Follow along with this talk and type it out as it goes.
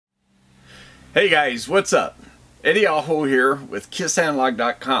Hey guys, what's up? Eddie Aho here with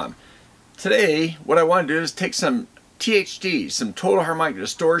KissAnalog.com. Today, what I want to do is take some THD, some Total Harmonic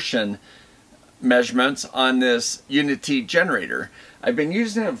Distortion measurements on this Uni-T generator. I've been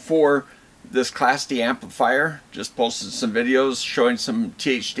using it for this Class D amplifier. Just posted some videos showing some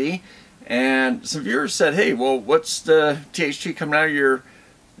THD, and some viewers said, hey, well, what's the THD coming out of your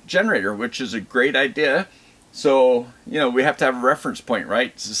generator? Which is a great idea. So, you know, we have to have a reference point,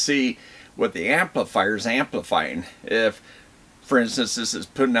 right, to see what the amplifier is amplifying. If, for instance, this is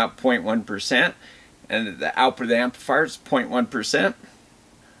putting out 0.1% and the output of the amplifier is 0.1%,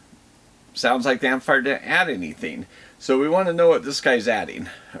 sounds like the amplifier didn't add anything. So we want to know what this guy's adding,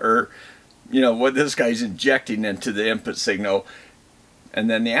 or, you know, what this guy's injecting into the input signal. And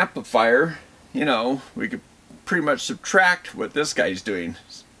then the amplifier, you know, we could pretty much subtract what this guy's doing.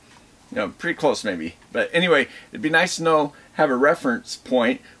 You know, pretty close maybe. But anyway, it'd be nice to know, have a reference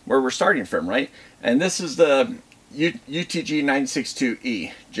point where we're starting from, right? And this is the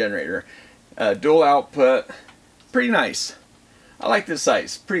UTG-962E generator. Dual output, pretty nice. I like this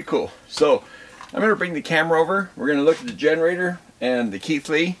size, pretty cool. So I'm gonna bring the camera over. We're gonna look at the generator and the Keith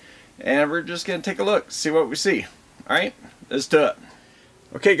Lee, and we're just gonna take a look, see what we see. All right, let's do it.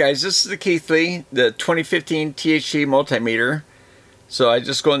 Okay guys, this is the Keith Lee, the 2015 THD multimeter. So I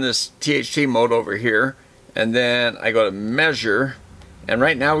just go in this THD mode over here, and then I go to measure, and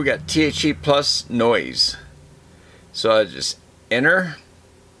right now we got THD plus noise. So I just enter,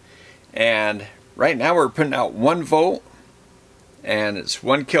 and right now we're putting out 1 volt, and it's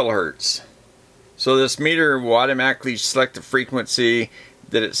 1 kilohertz. So this meter will automatically select the frequency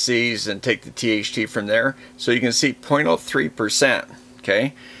that it sees and take the THD from there. So you can see 0.03%.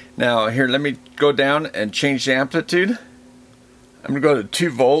 Okay, now here, let me go down and change the amplitude. I'm going to go to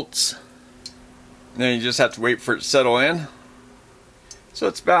 2 volts. Then you just have to wait for it to settle in. So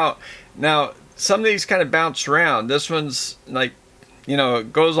it's about, now some of these kind of bounce around. This one's like, you know,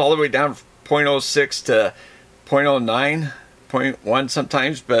 it goes all the way down from 0.06 to 0.09, 0.1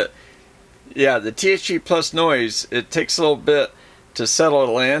 sometimes. But yeah, the THD plus noise, it takes a little bit to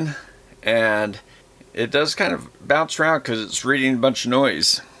settle it in. And it does kind of bounce around because it's reading a bunch of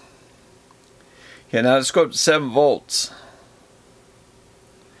noise. Okay, now let's go up to 7 volts.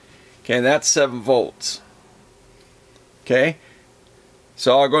 Okay, that's 7 volts. Okay,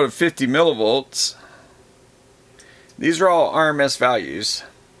 so I'll go to 50 millivolts. These are all RMS values.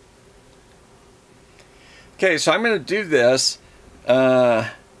 Okay, so I'm going to do this,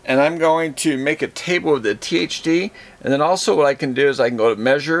 and I'm going to make a table of the THD, and then also what I can do is I can go to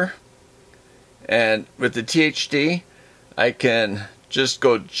measure, and with the THD, I can just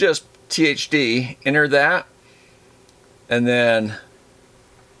go THD, enter that, and then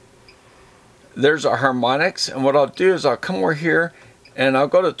there's our harmonics. And what I'll do is I'll come over here and I'll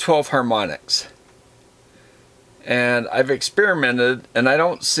go to 12 harmonics. And I've experimented and I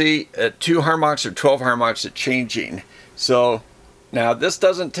don't see at 2 harmonics or 12 harmonics it changing. So now this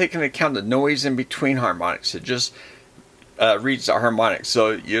doesn't take into account the noise in between harmonics. It just reads the harmonics.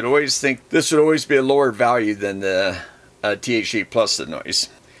 So you'd always think this would always be a lower value than the THD plus the noise.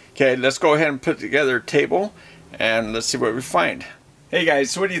 Okay, let's go ahead and put together a table and let's see what we find. Hey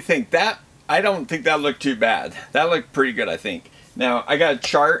guys, so what do you think? I don't think that looked too bad. That looked pretty good, I think. Now, I got a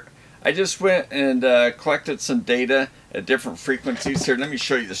chart. I just went and collected some data at different frequencies. Here, let me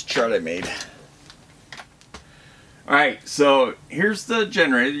show you this chart I made. Alright, so here's the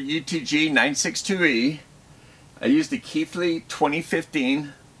generator, UTG-962E. I used the Keith Lee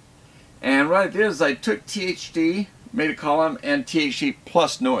 2015. And what I did is I took THD, made a column, and THD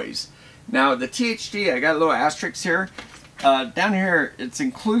plus noise. Now, the THD, I got a little asterisk here. Down here, it's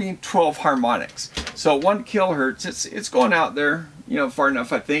including 12 harmonics. So 1 kilohertz, it's going out there, you know, far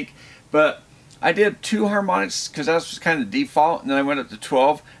enough, I think. But I did 2 harmonics because that was kind of default, and then I went up to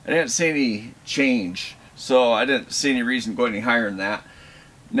 12. I didn't see any change, so I didn't see any reason going any higher than that.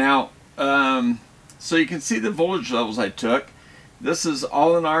 Now, so you can see the voltage levels I took. This is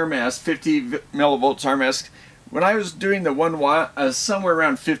all in RMS, 50 millivolts RMS. When I was doing the 1 watt, I was somewhere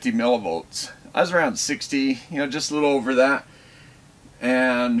around 50 millivolts. I was around 60, you know, just a little over that.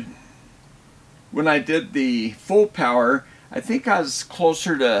 And when I did the full power, I think I was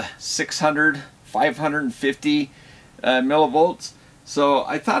closer to 600, 550 millivolts. So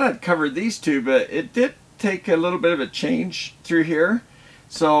I thought I'd cover these two, but it did take a little bit of a change through here.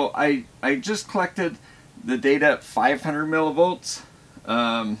 So I just collected the data at 500 millivolts,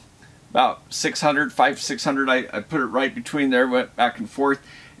 about 600, 600. I put it right between there, went back and forth.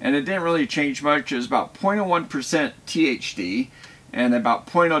 And it didn't really change much. It was about 0.01% THD and about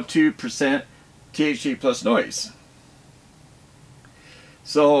 0.02% THD plus noise.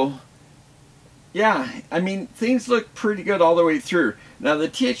 So yeah, I mean, things look pretty good all the way through. Now the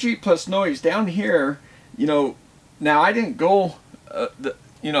THD plus noise down here, you know, now I didn't go,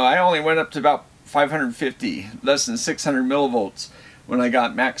 you know, I only went up to about 550, less than 600 millivolts when I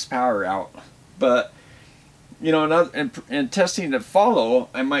got max power out. But, you know, in testing to follow,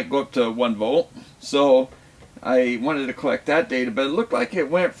 I might go up to 1 volt. So I wanted to collect that data, but it looked like it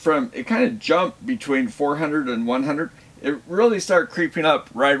went from, it kind of jumped between 400 and 100. It really started creeping up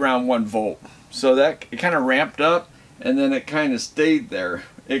right around 1 volt. So that it kind of ramped up, and then it kind of stayed there.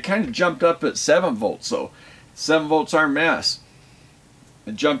 It kind of jumped up at 7 volts, so 7 volts aren't a mess.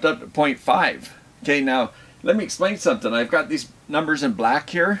 It jumped up to 0.5. Okay, now let me explain something. I've got these numbers in black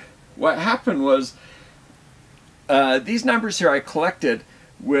here. What happened was, these numbers here I collected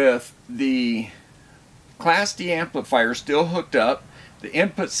with the Class D amplifier still hooked up, the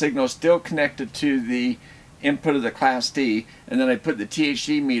input signal still connected to the input of the Class D, and then I put the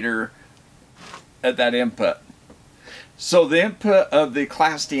THD meter at that input. So the input of the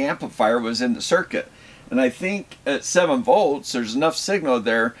Class D amplifier was in the circuit, and I think at 7 volts there's enough signal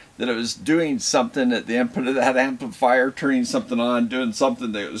there that it was doing something at the input of that amplifier, turning something on, doing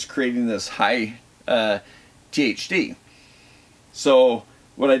something that was creating this high THD. So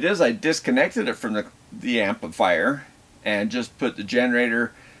what I did is I disconnected it from the amplifier and just put the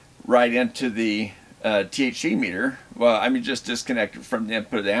generator right into the THD meter. Well, I mean, just disconnected from the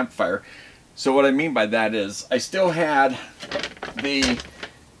input of the amplifier. So what I mean by that is I still had the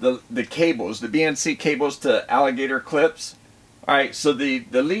cables, the BNC cables to alligator clips. Alright, so the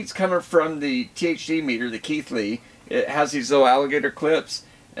leads coming from the THD meter, the Keith Lee, it has these little alligator clips,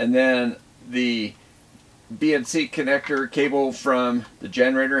 and then the BNC connector cable from the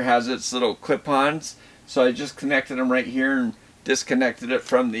generator has its little clip-ons. So I just connected them right here and disconnected it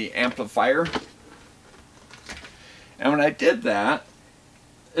from the amplifier. And when I did that,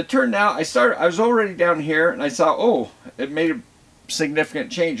 it turned out I was already down here, and I saw, oh, it made a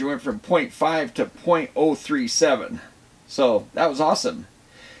significant change. It went from 0.5 to 0.037. So that was awesome.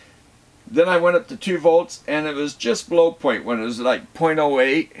 Then I went up to 2 volts, and it was just below 0.1. It was like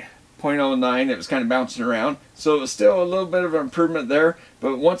 0.08, 0.09. It was kind of bouncing around. So it was still a little bit of an improvement there.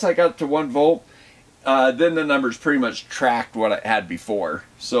 But once I got up to 1 volt, then the numbers pretty much tracked what I had before.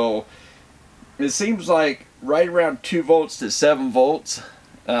 So it seems like right around 2 volts to 7 volts,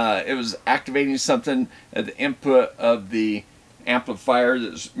 it was activating something at the input of the amplifier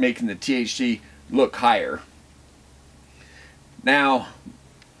that's making the THD look higher. Now,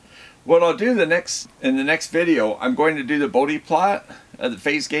 what I'll do in the next video, I'm going to do the Bode plot of the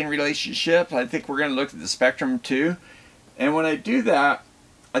phase gain relationship. I think we're going to look at the spectrum too. And when I do that,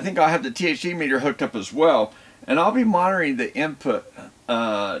 I think I'll have the THD meter hooked up as well. And I'll be monitoring the input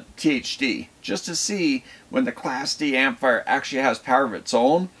THD just to see when the Class D amplifier actually has power of its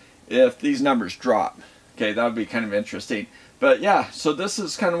own, if these numbers drop. Okay, that would be kind of interesting. But yeah, so this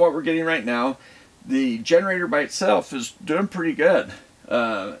is kind of what we're getting right now. The generator by itself is doing pretty good.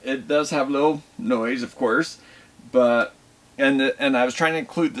 It does have a little noise, of course, but and I was trying to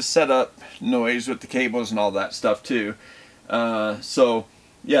include the setup noise with the cables and all that stuff too. So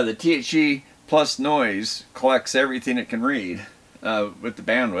yeah, the THD plus noise collects everything it can read with the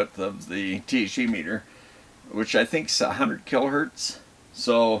bandwidth of the THD meter, which I think is 100 kilohertz.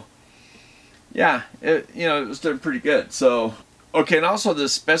 So yeah, it was doing pretty good. So okay, and also the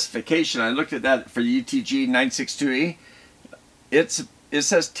specification, I looked at that for the UTG-962E. It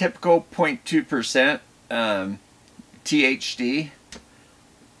says typical 0.2% THD,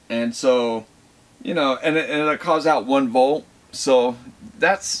 and so and it calls out 1 volt. So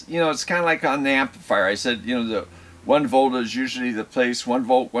that's it's kind of like on the amplifier. I said the 1 volt is usually the place, 1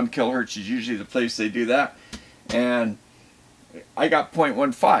 volt 1 kilohertz is usually the place they do that, and I got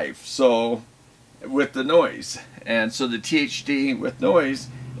 0.15. So with the noise, and so the THD with noise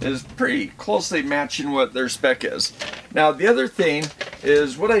is pretty closely matching what their spec is. Now the other thing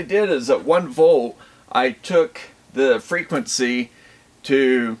is, what I did is at 1 volt I took the frequency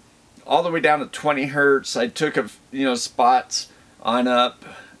to all the way down to 20 hertz. I took spots on up,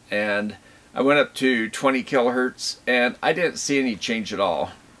 and I went up to 20 kilohertz, and I didn't see any change at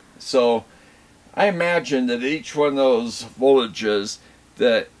all. So I imagine that each one of those voltages,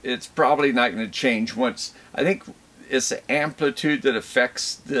 that it's probably not going to change once. I think it's the amplitude that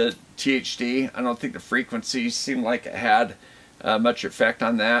affects the THD. I don't think the frequency seemed like it had much effect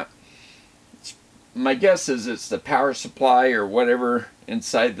on that. My guess is it's the power supply or whatever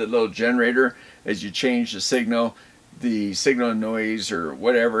inside the little generator. As you change the signal noise or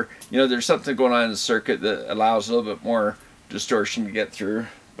whatever, there's something going on in the circuit that allows a little bit more distortion to get through.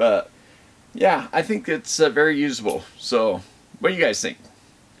 But yeah, I think it's very usable. So what do you guys think?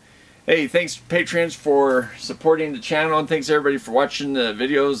 Hey, thanks patrons for supporting the channel, and thanks everybody for watching the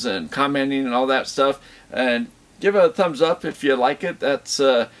videos and commenting and all that stuff. And give it a thumbs up if you like it. That's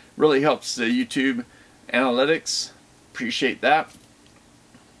really helps the YouTube analytics. Appreciate that.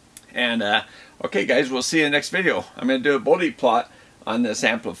 And okay guys, we'll see you in the next video. I'm going to do a Bode plot on this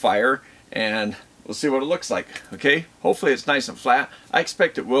amplifier and we'll see what it looks like. Okay, hopefully it's nice and flat. I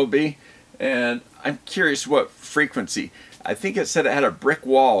expect it will be, and I'm curious what frequency. I think it said it had a brick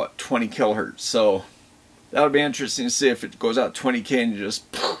wall at 20 kilohertz, so that'll be interesting to see if it goes out 20K and just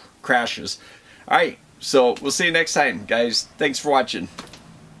crashes. Alright, so we'll see you next time guys. Thanks for watching.